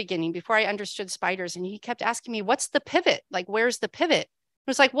way at the beginning before I understood spiders. And he kept asking me, "What's the pivot? Like, where's the pivot?" I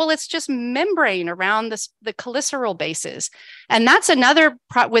was like, "Well, it's just membrane around the chelicerae bases," and that's another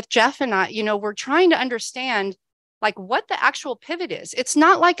with Jeff and I. We're trying to understand like what the actual pivot is. It's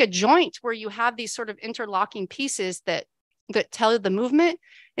not like a joint where you have these sort of interlocking pieces that tell the movement.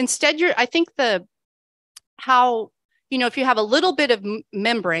 Instead, I think if you have a little bit of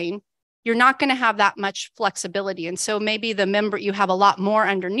membrane, you're not going to have that much flexibility. And so maybe you have a lot more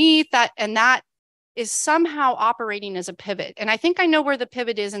underneath that, and that is somehow operating as a pivot. And I think I know where the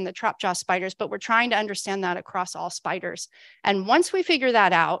pivot is in the trapjaw spiders, but we're trying to understand that across all spiders. And once we figure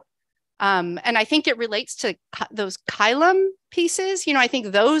that out, and I think it relates to those chylum pieces, I think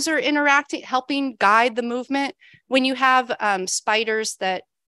those are interacting, helping guide the movement. When you have spiders that,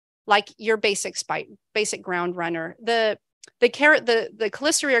 like your basic ground runner, the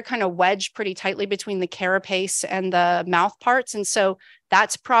chelicerae are kind of wedged pretty tightly between the carapace and the mouth parts. And so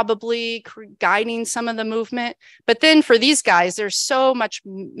that's probably guiding some of the movement. But then for these guys, there's so much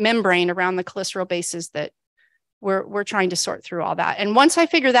membrane around the chelicerae bases that we're trying to sort through all that. And once I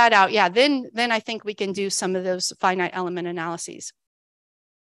figure that out, then I think we can do some of those finite element analyses.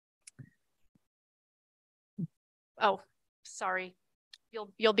 Oh, sorry.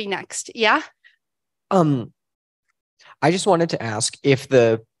 You'll be next. Yeah. I just wanted to ask if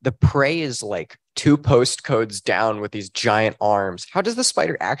the prey is like 2 postcodes down with these giant arms, how does the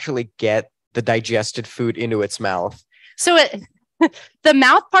spider actually get the digested food into its mouth? So the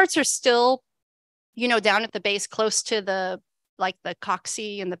mouth parts are still, down at the base, close to the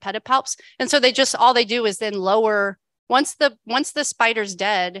coccyx and the pedipalps. And so all they do is then lower, once the spider's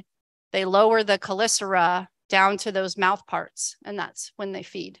dead, they lower the chelicerae down to those mouth parts, and that's when they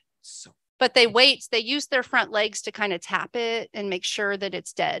feed. But they use their front legs to kind of tap it and make sure that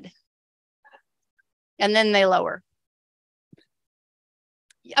it's dead. And then they lower.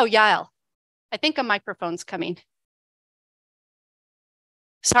 Oh, Yael, I think a microphone's coming.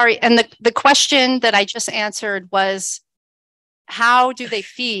 Sorry, and the question that I just answered was, how do they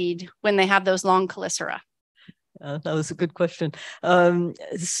feed when they have those long chelicerae? That was a good question.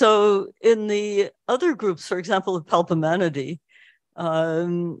 So in the other groups, for example, the Palpimanoid,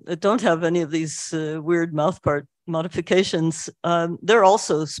 that don't have any of these weird mouthpart modifications, they're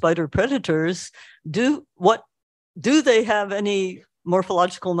also spider predators. Do they have any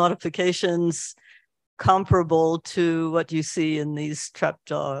morphological modifications comparable to what you see in these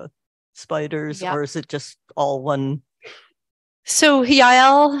trapjaw spiders, or is it just all one? So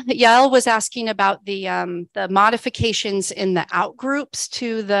Yael was asking about the modifications in the outgroups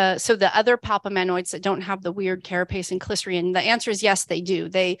to the other palpimanoids that don't have the weird carapace and chelicerae. And the answer is yes, they do.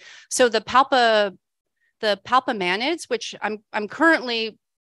 The the Palpimanoids, which I'm currently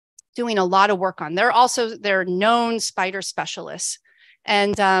doing a lot of work on. They're known spider specialists.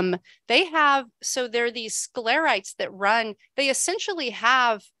 And they're these sclerites that run, they essentially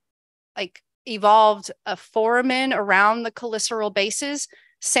have like evolved a foramen around the cheliceraal bases,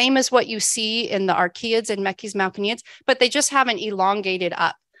 same as what you see in the archaeids and Mechis malconiids, but they just haven't elongated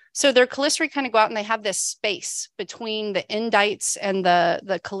up. So their chelicerae kind of go out and they have this space between the endites and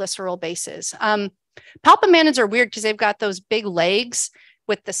the cheliceraal bases. Palpimanoids are weird because they've got those big legs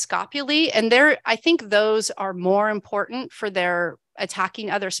with the scopulae, and I think those are more important for their attacking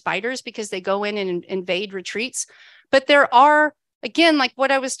other spiders because they go in and invade retreats. But there are, again, like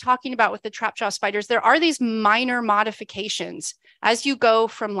what I was talking about with the trapjaw spiders, there are these minor modifications as you go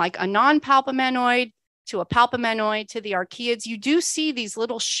from like a non-palpimanoid to a palpimanoid to the archaeids. You do see these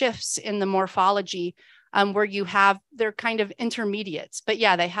little shifts in the morphology where they're kind of intermediates, but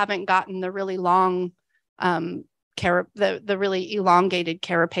yeah, they haven't gotten the really long, the really elongated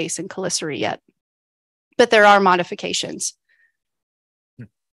carapace and chelicerae yet, but there are modifications.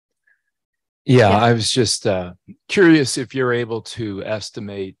 Yeah, I was just curious if you're able to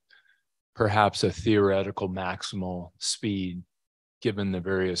estimate perhaps a theoretical maximal speed given the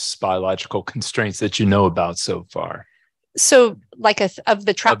various biological constraints that you know about so far. So like of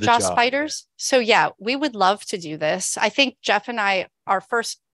the trapjaw spiders? Yeah. So yeah, we would love to do this. I think Jeff and I, our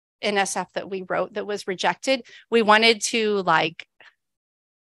first NSF that we wrote that was rejected, we wanted to like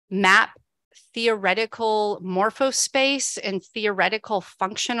map theoretical morphospace and theoretical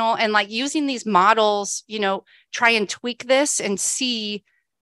functional, and like using these models, try and tweak this and see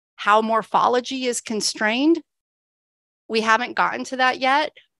how morphology is constrained. We haven't gotten to that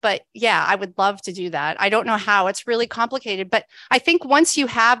yet, but yeah, I would love to do that. I don't know how, it's really complicated, but I think once you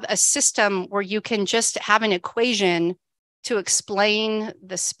have a system where you can just have an equation to explain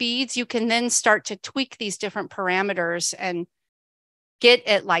the speeds, you can then start to tweak these different parameters and get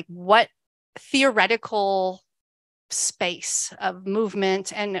at like what theoretical space of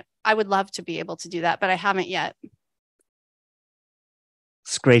movement. And I would love to be able to do that, but I haven't yet.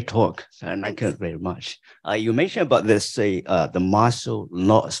 It's great talk. I like it very much. You mentioned about this, the muscle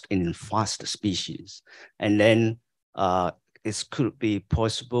lost in fast species, and then it could be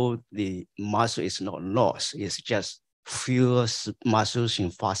possible the muscle is not lost. It's just fewer muscles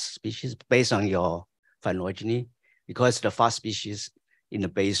in fast species based on your phylogeny, because the fast species in the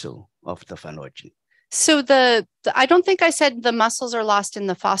basal of the phylogeny. So I don't think I said the muscles are lost in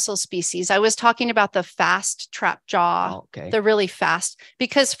the fossil species. I was talking about the fast trap jaw, the really fast,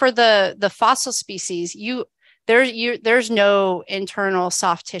 because for the fossil species, there's no internal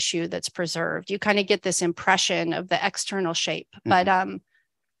soft tissue that's preserved. You kind of get this impression of the external shape, but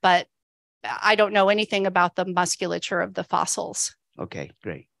I don't know anything about the musculature of the fossils. Okay,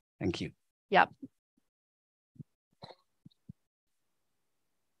 great. Thank you. Yep.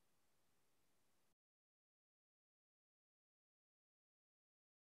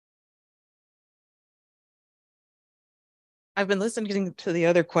 I've been listening to the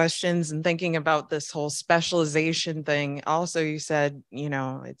other questions and thinking about this whole specialization thing. Also, you said,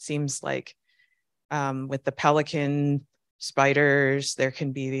 it seems like with the pelican spiders, there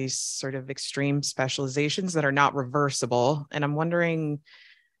can be these sort of extreme specializations that are not reversible. And I'm wondering,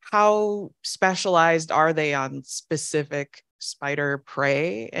 how specialized are they on specific spider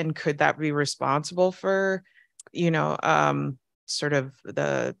prey? And could that be responsible for, sort of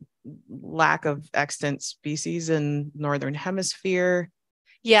the lack of extant species in Northern Hemisphere?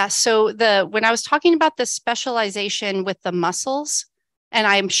 Yeah, so when I was talking about the specialization with the mussels, and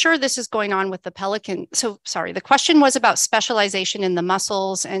I'm sure this is going on with the pelican. So sorry, the question was about specialization in the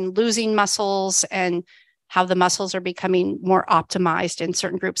mussels and losing mussels and how the mussels are becoming more optimized in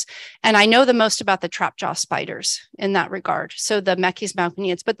certain groups. And I know the most about the trapjaw spiders in that regard. So the Mechis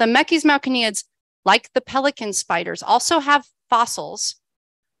malconiids, but the Mechis malconiids, like the pelican spiders, also have fossils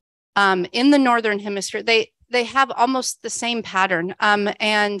in the Northern Hemisphere. They have almost the same pattern.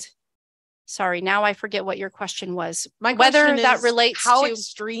 And sorry, now I forget what your question was. My question whether is, that relates how to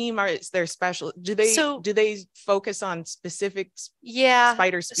extreme is their special? Do they focus on specific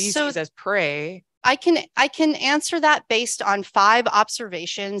spider species as prey? I can answer that based on 5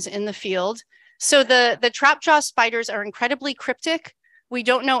 observations in the field. So the trapjaw spiders are incredibly cryptic. We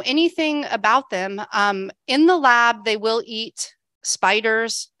don't know anything about them. In the lab, they will eat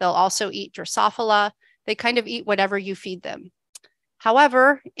spiders. They'll also eat Drosophila. They kind of eat whatever you feed them.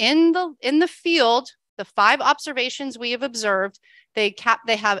 However, in the field, the 5 observations we have observed, they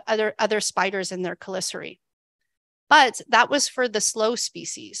have other spiders in their chelicerae. But that was for the slow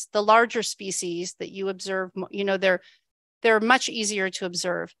species. The larger species that you observe, they're much easier to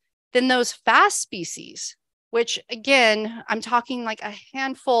observe. then those fast species, which again, I'm talking like a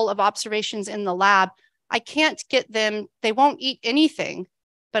handful of observations in the lab, I can't get them, they won't eat anything,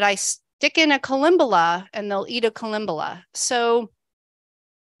 but I stick in a columbella and they'll eat a columbella. So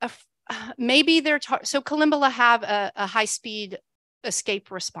maybe so columbella have a high speed escape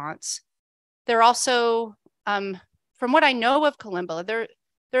response. They're also, from what I know of columbella,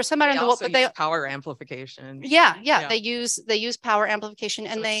 there's somebody they on the also but they use power amplification. Yeah. They use power amplification,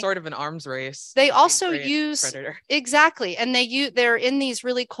 and so they it's sort of an arms race. They also use predator. Exactly, and they're in these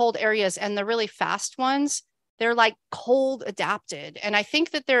really cold areas, and the really fast ones, they're like cold adapted. And I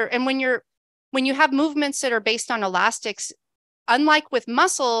think that and when you have movements that are based on elastics, unlike with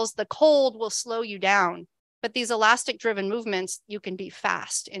muscles, the cold will slow you down. But these elastic driven movements, you can be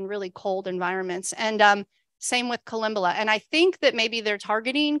fast in really cold environments. And same with columbella. And I think that maybe they're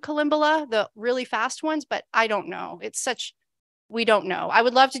targeting columbella, the really fast ones, but I don't know. We don't know. I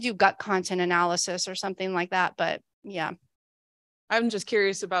would love to do gut content analysis or something like that, but yeah. I'm just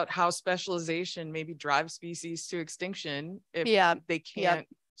curious about how specialization maybe drives species to extinction if they can't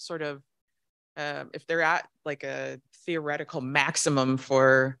sort of, if they're at like a theoretical maximum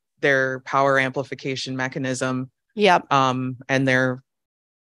for their power amplification mechanism, and their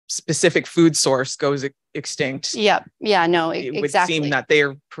specific food source goes extinct. No, it exactly. would seem that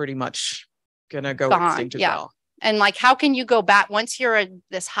they're pretty much gonna go extinct as well. And like, how can you go back once you're at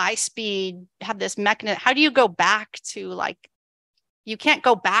this high speed, have this mechanism? How do you go back to like, you can't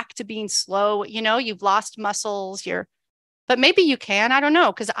go back to being slow. You've lost muscles. But maybe you can. I don't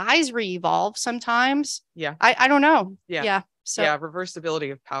know, because eyes re-evolve sometimes. Yeah. I don't know. Yeah. So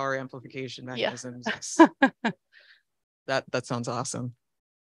reversibility of power amplification mechanisms. That sounds awesome.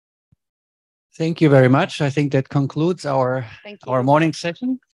 Thank you very much. I think that concludes our morning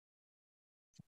session.